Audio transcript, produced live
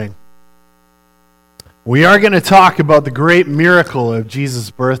We are going to talk about the great miracle of Jesus'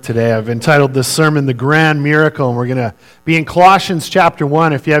 birth today. I've entitled this sermon, The Grand Miracle, and we're going to be in Colossians chapter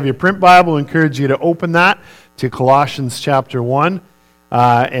 1. If you have your print Bible, I encourage you to open that to Colossians chapter 1,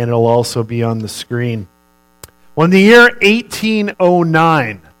 and it'll also be on the screen. Well, in the year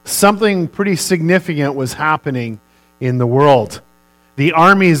 1809, something pretty significant was happening in the world. The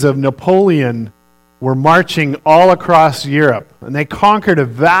armies of Napoleon were marching all across Europe, and they conquered a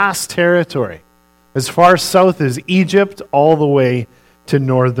vast territory, as far south as Egypt, all the way to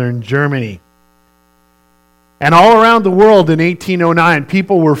northern Germany. And all around the world in 1809,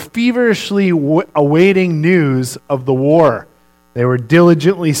 people were feverishly awaiting news of the war. They were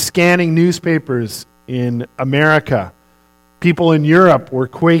diligently scanning newspapers in America. People in Europe were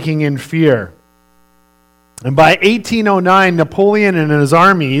quaking in fear. And by 1809, Napoleon and his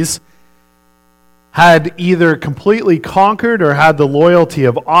armies had either completely conquered or had the loyalty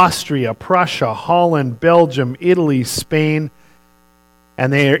of Austria, Prussia, Holland, Belgium, Italy, Spain,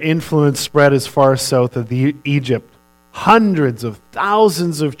 and their influence spread as far south as Egypt. Hundreds of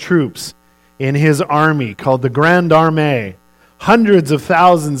thousands of troops in his army, called the Grande Armée, hundreds of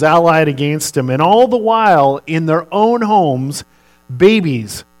thousands allied against him, and all the while, in their own homes,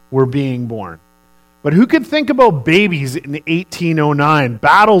 babies were being born. But who could think about babies in 1809?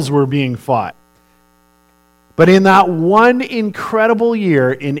 Battles were being fought. But in that one incredible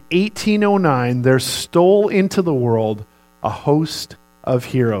year, in 1809, there stole into the world a host of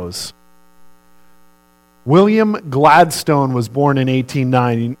heroes. William Gladstone was born in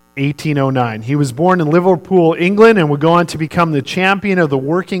 1809. He was born in Liverpool, England, and would go on to become the champion of the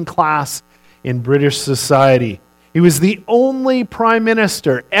working class in British society. He was the only prime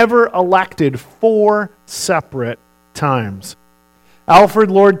minister ever elected 4 separate times. Alfred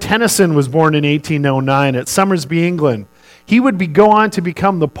Lord Tennyson was born in 1809 at Somersby, England. He would go on to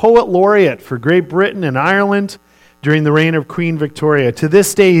become the poet laureate for Great Britain and Ireland during the reign of Queen Victoria. To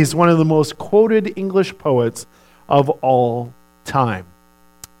this day, he's one of the most quoted English poets of all time.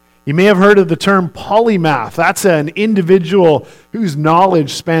 You may have heard of the term polymath. That's an individual whose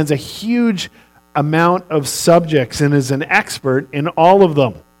knowledge spans a huge amount of subjects and is an expert in all of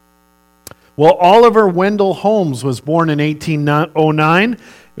them. Well, Oliver Wendell Holmes was born in 1809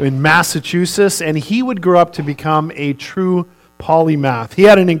 in Massachusetts, and he would grow up to become a true polymath. He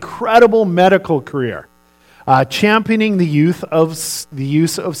had an incredible medical career, championing the use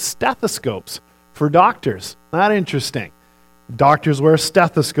of stethoscopes for doctors. Not interesting. Doctors wear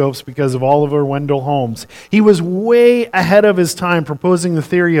stethoscopes because of Oliver Wendell Holmes. He was way ahead of his time, proposing the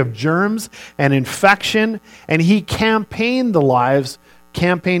theory of germs and infection, and he campaigned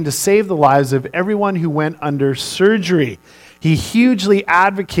to save the lives of everyone who went under surgery. He hugely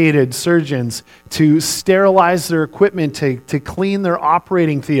advocated surgeons to sterilize their equipment, to clean their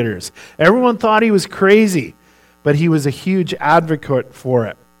operating theaters. Everyone thought he was crazy, but he was a huge advocate for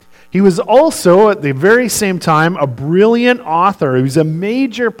it. He was also, at the very same time, a brilliant author. He was a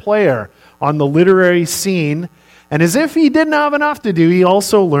major player on the literary scene, and as if he didn't have enough to do, he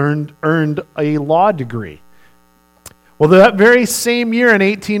also earned a law degree. Well, that very same year in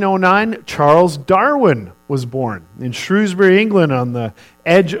 1809, Charles Darwin was born in Shrewsbury, England, on the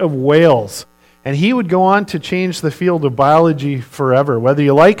edge of Wales. And he would go on to change the field of biology forever. Whether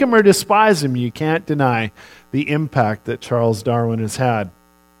you like him or despise him, you can't deny the impact that Charles Darwin has had.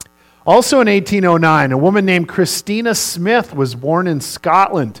 Also in 1809, a woman named Christina Smith was born in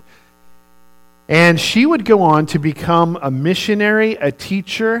Scotland. And she would go on to become a missionary, a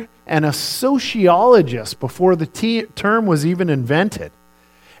teacher, and a sociologist before the term was even invented.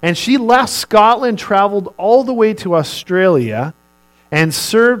 And she left Scotland, traveled all the way to Australia, and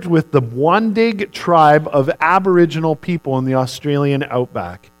served with the Wandig tribe of Aboriginal people in the Australian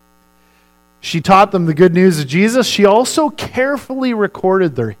outback. She taught them the good news of Jesus. She also carefully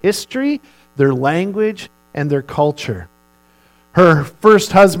recorded their history, their language, and their culture. Her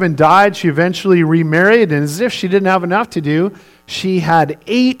first husband died. She eventually remarried, and as if she didn't have enough to do, she had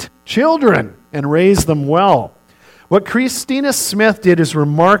 8 children and raised them well. What Christina Smith did is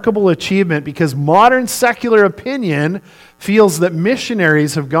remarkable achievement because modern secular opinion feels that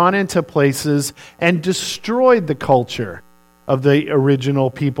missionaries have gone into places and destroyed the culture of the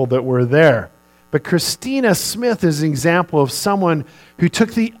original people that were there. But Christina Smith is an example of someone who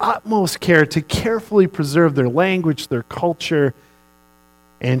took the utmost care to carefully preserve their language, their culture,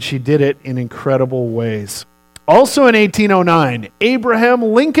 and she did it in incredible ways. Also in 1809, Abraham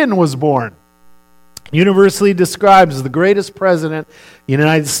Lincoln was born. Universally described as the greatest president the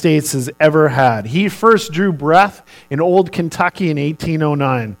United States has ever had. He first drew breath in Old Kentucky in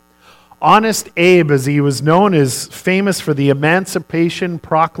 1809. Honest Abe, as he was known, is famous for the Emancipation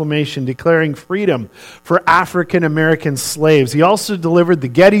Proclamation declaring freedom for African American slaves. He also delivered the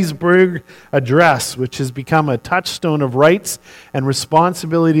Gettysburg Address, which has become a touchstone of rights and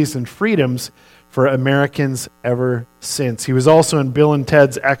responsibilities and freedoms for Americans ever since. He was also in Bill and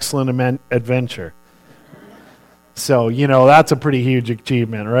Ted's Excellent Adventure. So, that's a pretty huge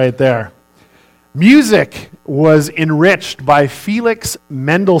achievement right there. Music was enriched by Felix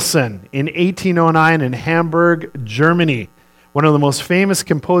Mendelssohn in 1809 in Hamburg, Germany. One of the most famous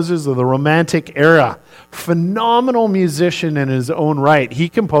composers of the Romantic era. Phenomenal musician in his own right. He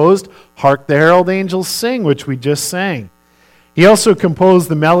composed Hark the Herald Angels Sing, which we just sang. He also composed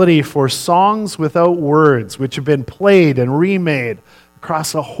the melody for Songs Without Words, which have been played and remade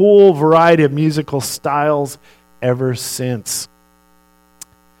across a whole variety of musical styles ever since.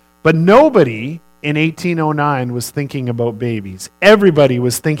 But nobody in 1809 was thinking about babies. Everybody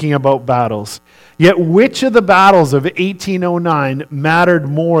was thinking about battles. Yet which of the battles of 1809 mattered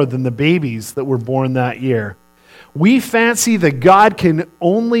more than the babies that were born that year? We fancy that God can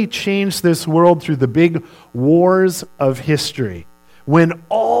only change this world through the big wars of history, when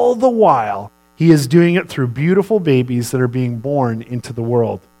all the while he is doing it through beautiful babies that are being born into the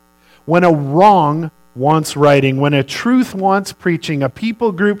world. When a wrong wants righting, when a truth wants preaching, a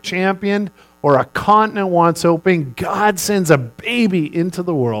people group championed, or a continent wants opening, God sends a baby into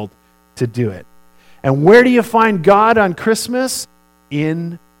the world to do it. And where do you find God on Christmas?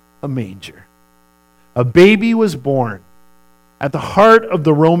 In a manger. A baby was born at the heart of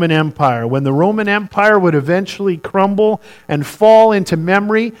the Roman Empire. When the Roman Empire would eventually crumble and fall into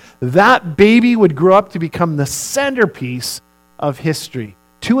memory, that baby would grow up to become the centerpiece of history.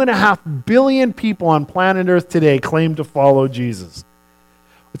 2.5 billion people on planet Earth today claim to follow Jesus.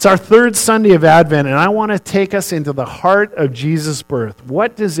 It's our third Sunday of Advent, and I want to take us into the heart of Jesus' birth.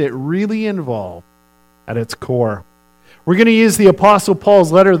 What does it really involve at its core? We're going to use the Apostle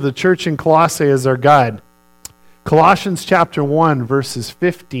Paul's letter to the church in Colossae as our guide. Colossians chapter 1, verses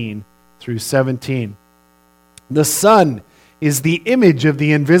 15 through 17. The Son is the image of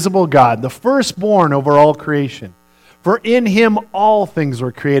the invisible God, the firstborn over all creation. For in him all things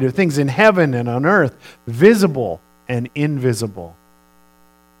were created, things in heaven and on earth, visible and invisible.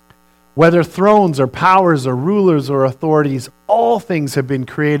 Whether thrones or powers or rulers or authorities, all things have been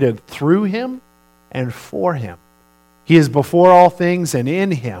created through him and for him. He is before all things, and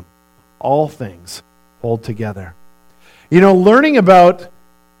in him all things hold together. Learning about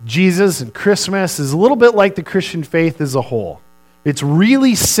Jesus and Christmas is a little bit like the Christian faith as a whole. It's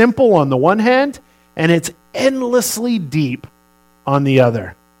really simple on the one hand, and it's endlessly deep on the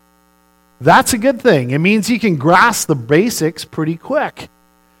other. That's a good thing. It means you can grasp the basics pretty quick.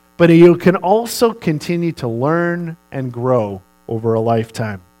 But you can also continue to learn and grow over a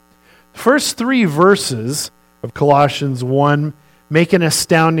lifetime. The first 3 verses of Colossians 1 make an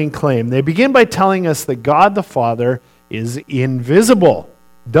astounding claim. They begin by telling us that God the Father is invisible.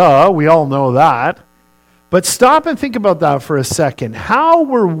 Duh, we all know that. But stop and think about that for a second. How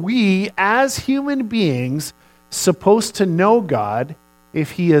were we as human beings supposed to know God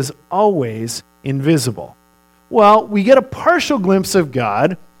if he is always invisible? Well, we get a partial glimpse of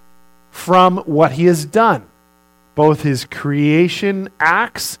God from what he has done, both his creation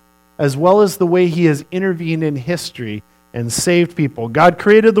acts as well as the way he has intervened in history and saved people. God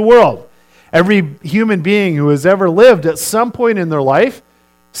created the world. Every human being who has ever lived at some point in their life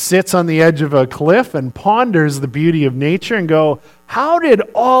sits on the edge of a cliff and ponders the beauty of nature and go, how did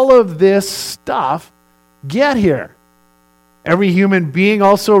all of this stuff get here? Every human being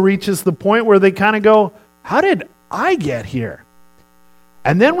also reaches the point where they kind of go, how did I get here?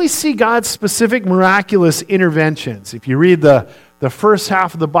 And then we see God's specific miraculous interventions. If you read the first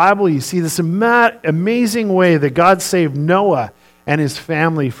half of the Bible, you see this amazing way that God saved Noah and his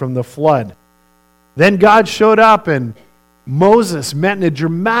family from the flood. Then God showed up and Moses met in a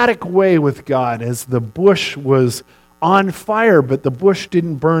dramatic way with God as the bush was on fire, but the bush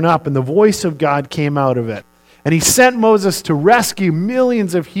didn't burn up, and the voice of God came out of it. And he sent Moses to rescue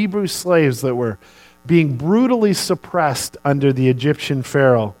millions of Hebrew slaves that were being brutally suppressed under the Egyptian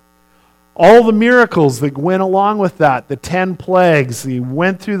Pharaoh. All the miracles that went along with that, the 10 plagues, he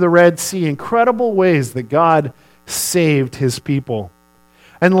went through the Red Sea, incredible ways that God saved his people.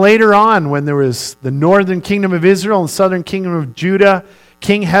 And later on, when there was the northern kingdom of Israel and southern kingdom of Judah,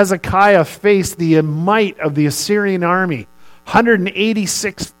 King Hezekiah faced the might of the Assyrian army,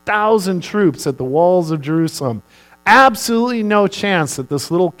 186,000 troops at the walls of Jerusalem. Absolutely no chance that this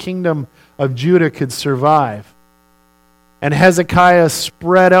little kingdom of Judah could survive. And Hezekiah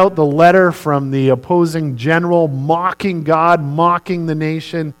spread out the letter from the opposing general, mocking God, mocking the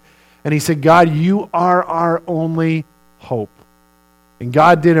nation. And he said, God, you are our only hope. And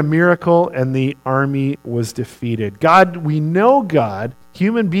God did a miracle, and the army was defeated. God, we know God,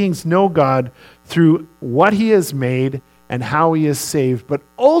 human beings know God through what he has made and how he has saved, but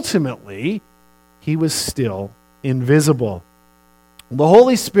ultimately, he was still invisible. The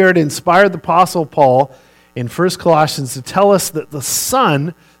Holy Spirit inspired the Apostle Paul in 1 Colossians to tell us that the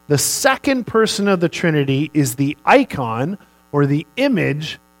Son, the second person of the Trinity, is the icon or the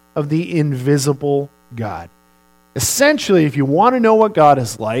image of the invisible God. Essentially, if you want to know what God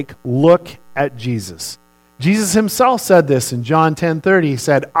is like, look at Jesus. Jesus himself said this in John 10:30. He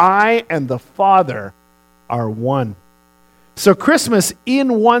said, I and the Father are one. So Christmas,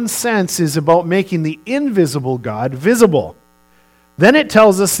 in one sense, is about making the invisible God visible. Then it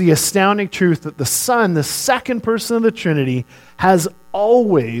tells us the astounding truth that the Son, the second person of the Trinity, has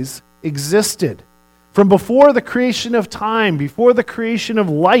always existed. From before the creation of time, before the creation of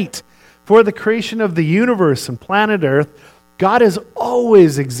light, before the creation of the universe and planet Earth, God has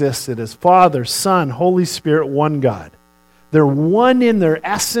always existed as Father, Son, Holy Spirit, one God. They're one in their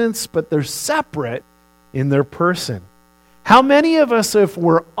essence, but they're separate in their person. How many of us, if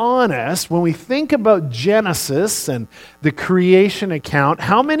we're honest, when we think about Genesis and the creation account,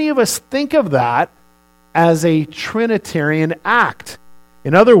 how many of us think of that as a Trinitarian act?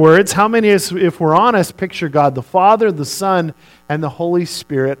 In other words, how many of us, if we're honest, picture God the Father, the Son, and the Holy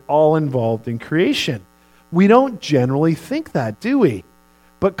Spirit all involved in creation? We don't generally think that, do we?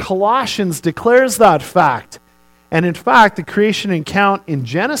 But Colossians declares that fact. And in fact, the creation account in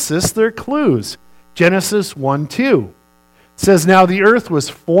Genesis, there are clues. Genesis 1:2. It says, now the earth was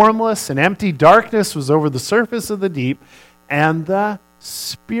formless and empty. Darkness was over the surface of the deep. And the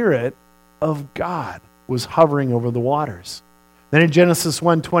Spirit of God was hovering over the waters. Then in Genesis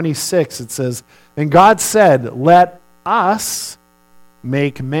 1:26, it says, and God said, let us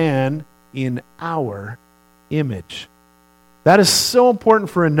make man in our image. That is so important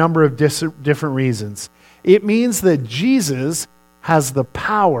for a number of different reasons. It means that Jesus has the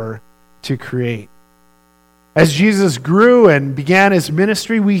power to create. As Jesus grew and began his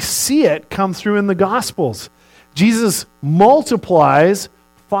ministry, we see it come through in the Gospels. Jesus multiplies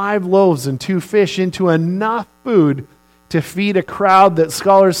 5 loaves and 2 fish into enough food to feed a crowd that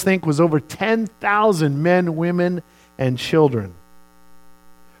scholars think was over 10,000 men, women, and children.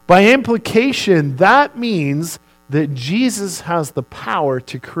 By implication, that means that Jesus has the power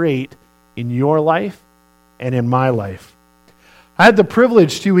to create in your life and in my life. I had the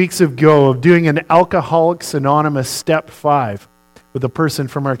privilege 2 weeks ago of doing an Alcoholics Anonymous Step 5 with a person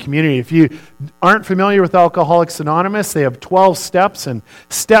from our community. If you aren't familiar with Alcoholics Anonymous, they have 12 steps. And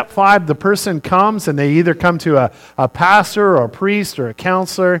step 5, the person comes and they either come to a pastor or a priest or a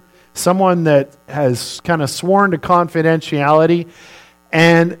counselor, someone that has kind of sworn to confidentiality,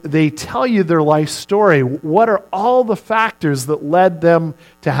 and they tell you their life story. What are all the factors that led them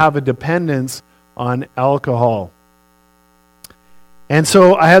to have a dependence on alcohol? And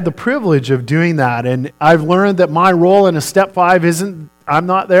so I had the privilege of doing that, and I've learned that my role in a step 5 isn't, I'm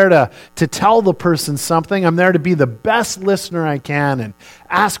not there to tell the person something. I'm there to be the best listener I can and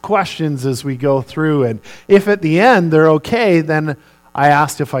ask questions as we go through. And if at the end they're okay, then I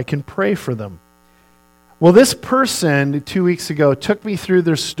asked if I can pray for them. Well, this person 2 weeks ago took me through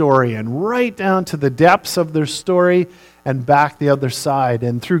their story and right down to the depths of their story and back the other side.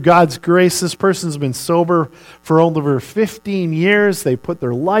 And through God's grace, this person's been sober for over 15 years. They put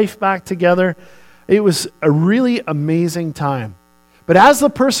their life back together. It was a really amazing time. But as the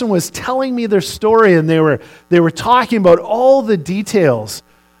person was telling me their story and they were talking about all the details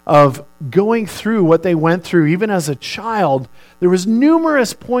of going through what they went through, even as a child, there was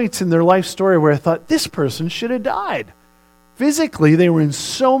numerous points in their life story where I thought, this person should have died. Physically, they were in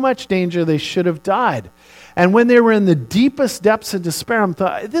so much danger they should have died. And when they were in the deepest depths of despair, I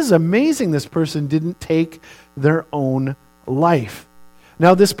thought, this is amazing this person didn't take their own life.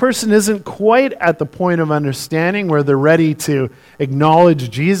 Now, this person isn't quite at the point of understanding where they're ready to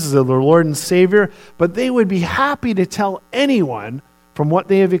acknowledge Jesus as their Lord and Savior, but they would be happy to tell anyone from what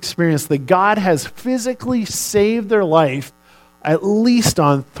they have experienced that God has physically saved their life at least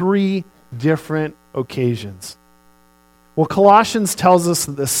on 3 different occasions. Well, Colossians tells us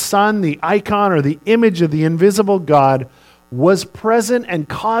that the Son, the icon or the image of the invisible God, was present and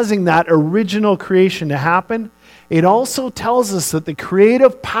causing that original creation to happen. It also tells us that the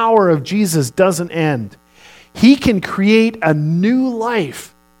creative power of Jesus doesn't end. He can create a new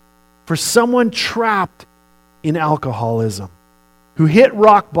life for someone trapped in alcoholism, who hit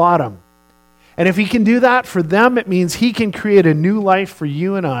rock bottom. And if he can do that for them, it means he can create a new life for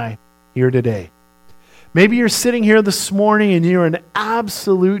you and I here today. Maybe you're sitting here this morning and you're in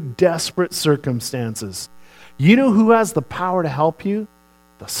absolute desperate circumstances. You know who has the power to help you?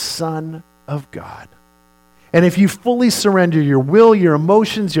 The Son of God. And if you fully surrender your will, your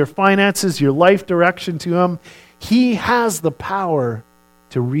emotions, your finances, your life direction to Him, He has the power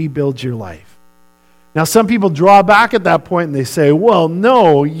to rebuild your life. Now, some people draw back at that point and they say, well,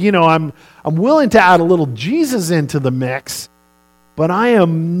 no, I'm willing to add a little Jesus into the mix, but I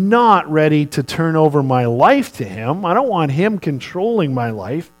am not ready to turn over my life to Him. I don't want Him controlling my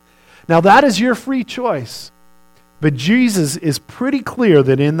life. Now, that is your free choice. But Jesus is pretty clear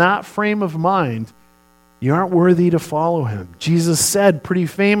that in that frame of mind, you aren't worthy to follow Him. Jesus said pretty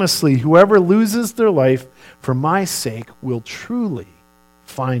famously, whoever loses their life for my sake will truly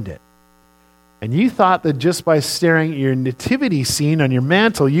find it. And you thought that just by staring at your nativity scene on your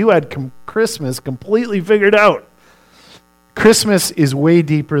mantle, you had Christmas completely figured out. Christmas is way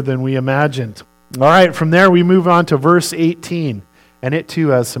deeper than we imagined. All right, from there we move on to verse 18, and it too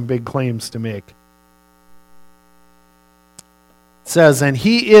has some big claims to make. It says, and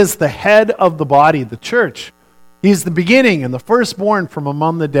He is the head of the body, the church. He's the beginning and the firstborn from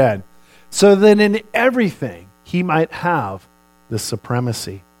among the dead, so that in everything He might have the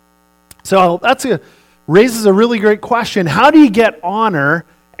supremacy. So raises a really great question. How do you get honor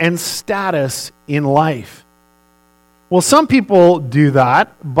and status in life? Well, some people do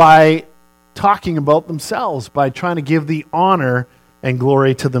that by talking about themselves, by trying to give the honor and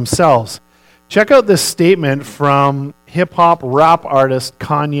glory to themselves. Check out this statement from hip-hop rap artist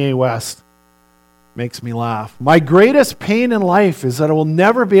Kanye West. Makes me laugh. My greatest pain in life is that I will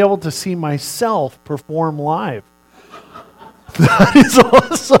never be able to see myself perform live. That is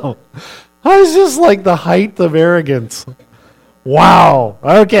awesome. That is just like the height of arrogance. Wow.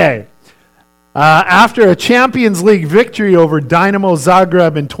 Okay. After a Champions League victory over Dinamo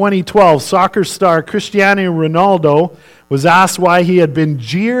Zagreb in 2012, soccer star Cristiano Ronaldo was asked why he had been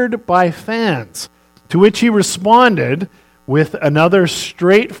jeered by fans, to which he responded with another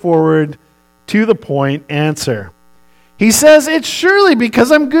straightforward, to-the-point answer. He says, it's surely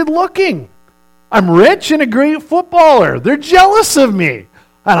because I'm good looking. I'm rich and a great footballer. They're jealous of me.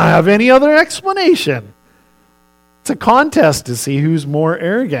 I don't have any other explanation. It's a contest to see who's more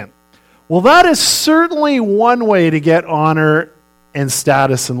arrogant. Well, that is certainly one way to get honor and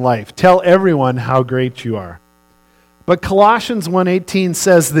status in life. Tell everyone how great you are. But Colossians 1:18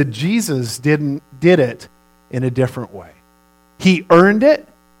 says that Jesus did it in a different way. He earned it,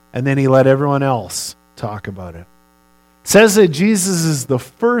 and then He let everyone else talk about it. It says that Jesus is the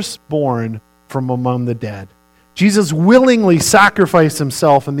firstborn from among the dead. Jesus willingly sacrificed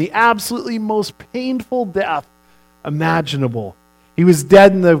Himself in the absolutely most painful death imaginable. He was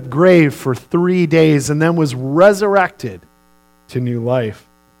dead in the grave for 3 days and then was resurrected to new life.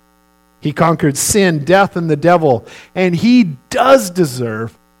 He conquered sin, death, and the devil, and He does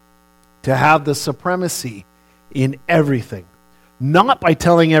deserve to have the supremacy in everything. Not by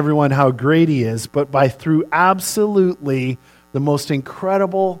telling everyone how great He is, but by through absolutely the most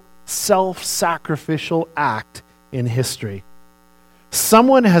incredible self-sacrificial act in history.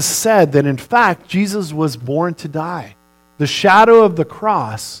 Someone has said that in fact Jesus was born to die. The shadow of the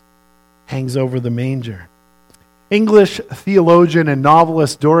cross hangs over the manger. English theologian and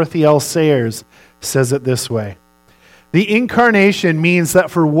novelist Dorothy L. Sayers says it this way. The incarnation means that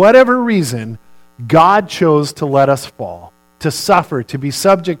for whatever reason, God chose to let us fall, to suffer, to be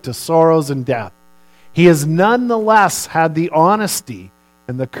subject to sorrows and death. He has nonetheless had the honesty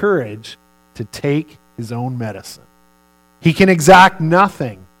and the courage to take His own medicine. He can exact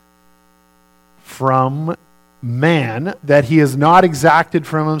nothing from man that He has not exacted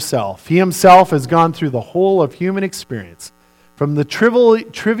from Himself. He Himself has gone through the whole of human experience, from the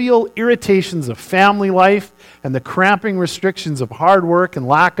trivial irritations of family life and the cramping restrictions of hard work and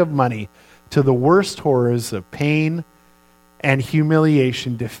lack of money, to the worst horrors of pain and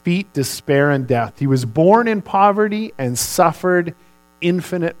humiliation, defeat, despair, and death. He was born in poverty and suffered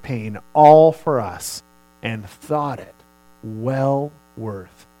infinite pain, all for us, and thought it well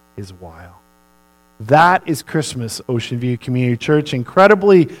worth His while. That is Christmas, Ocean View Community Church.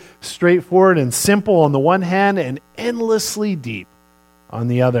 Incredibly straightforward and simple on the one hand, and endlessly deep on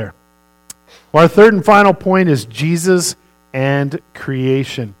the other. Our third and final point is Jesus and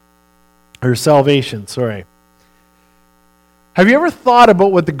creation, or salvation, sorry. Have you ever thought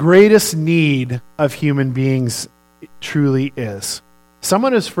about what the greatest need of human beings truly is?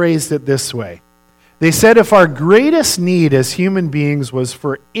 Someone has phrased it this way. They said if our greatest need as human beings was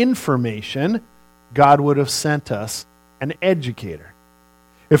for information, God would have sent us an educator.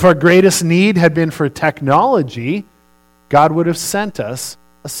 If our greatest need had been for technology, God would have sent us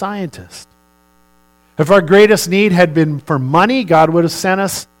a scientist. If our greatest need had been for money, God would have sent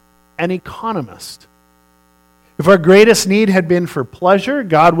us an economist. If our greatest need had been for pleasure,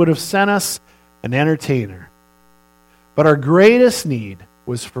 God would have sent us an entertainer. But our greatest need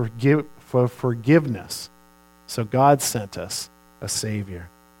was for forgiveness. So God sent us a Savior.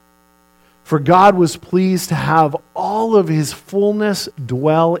 For God was pleased to have all of his fullness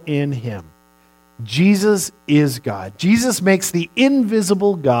dwell in him. Jesus is God. Jesus makes the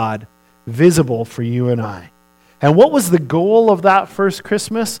invisible God visible for you and I. And what was the goal of that first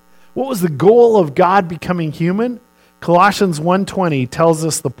Christmas? What was the goal of God becoming human? Colossians 1:20 tells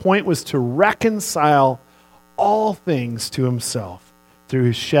us the point was to reconcile all things to himself through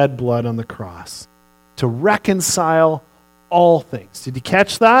his shed blood on the cross. To reconcile all things. Did you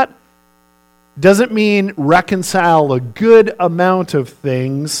catch that? Doesn't mean reconcile a good amount of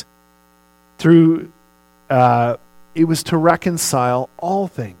things through, it was to reconcile all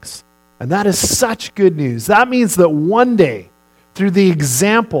things. And that is such good news. That means that one day, through the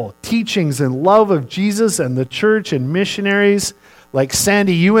example, teachings, and love of Jesus and the church and missionaries like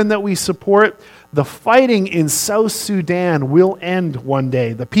Sandy Ewan that we support, the fighting in South Sudan will end one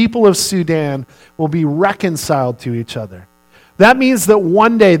day. The people of Sudan will be reconciled to each other. That means that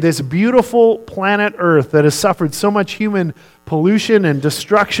one day this beautiful planet Earth that has suffered so much human pollution and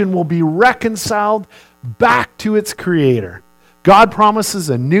destruction will be reconciled back to its Creator. God promises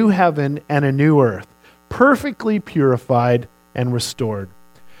a new heaven and a new earth, perfectly purified and restored.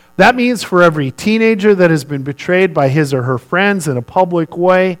 That means for every teenager that has been betrayed by his or her friends in a public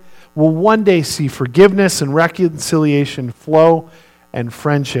way will one day see forgiveness and reconciliation flow and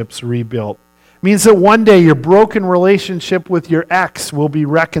friendships rebuilt. It means that one day your broken relationship with your ex will be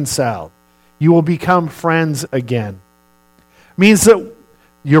reconciled. You will become friends again. It means that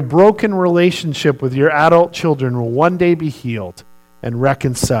your broken relationship with your adult children will one day be healed and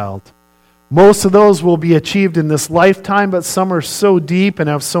reconciled. Most of those will be achieved in this lifetime, but some are so deep and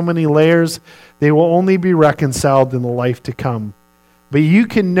have so many layers, they will only be reconciled in the life to come. But you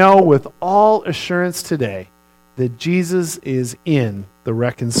can know with all assurance today that Jesus is in the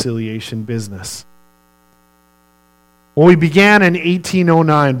reconciliation business. Well, we began in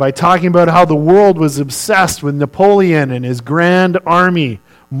 1809 by talking about how the world was obsessed with Napoleon and his grand army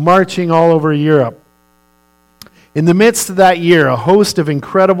marching all over Europe. In the midst of that year, a host of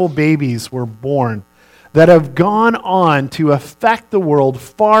incredible babies were born that have gone on to affect the world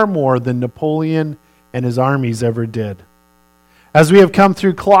far more than Napoleon and his armies ever did. As we have come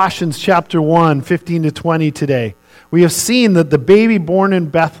through Colossians chapter 1, 15 to 20 today, we have seen that the baby born in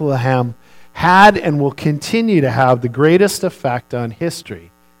Bethlehem had and will continue to have the greatest effect on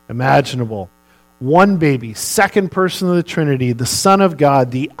history imaginable. One baby, second person of the Trinity, the Son of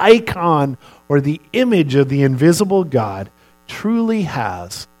God, the icon or the image of the invisible God, truly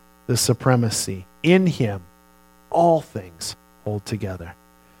has the supremacy. In him, all things hold together.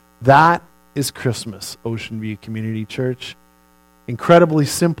 That is Christmas, Ocean View Community Church. Incredibly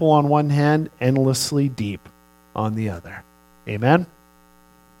simple on one hand, endlessly deep on the other. Amen?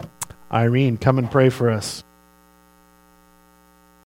 Irene, come and pray for us.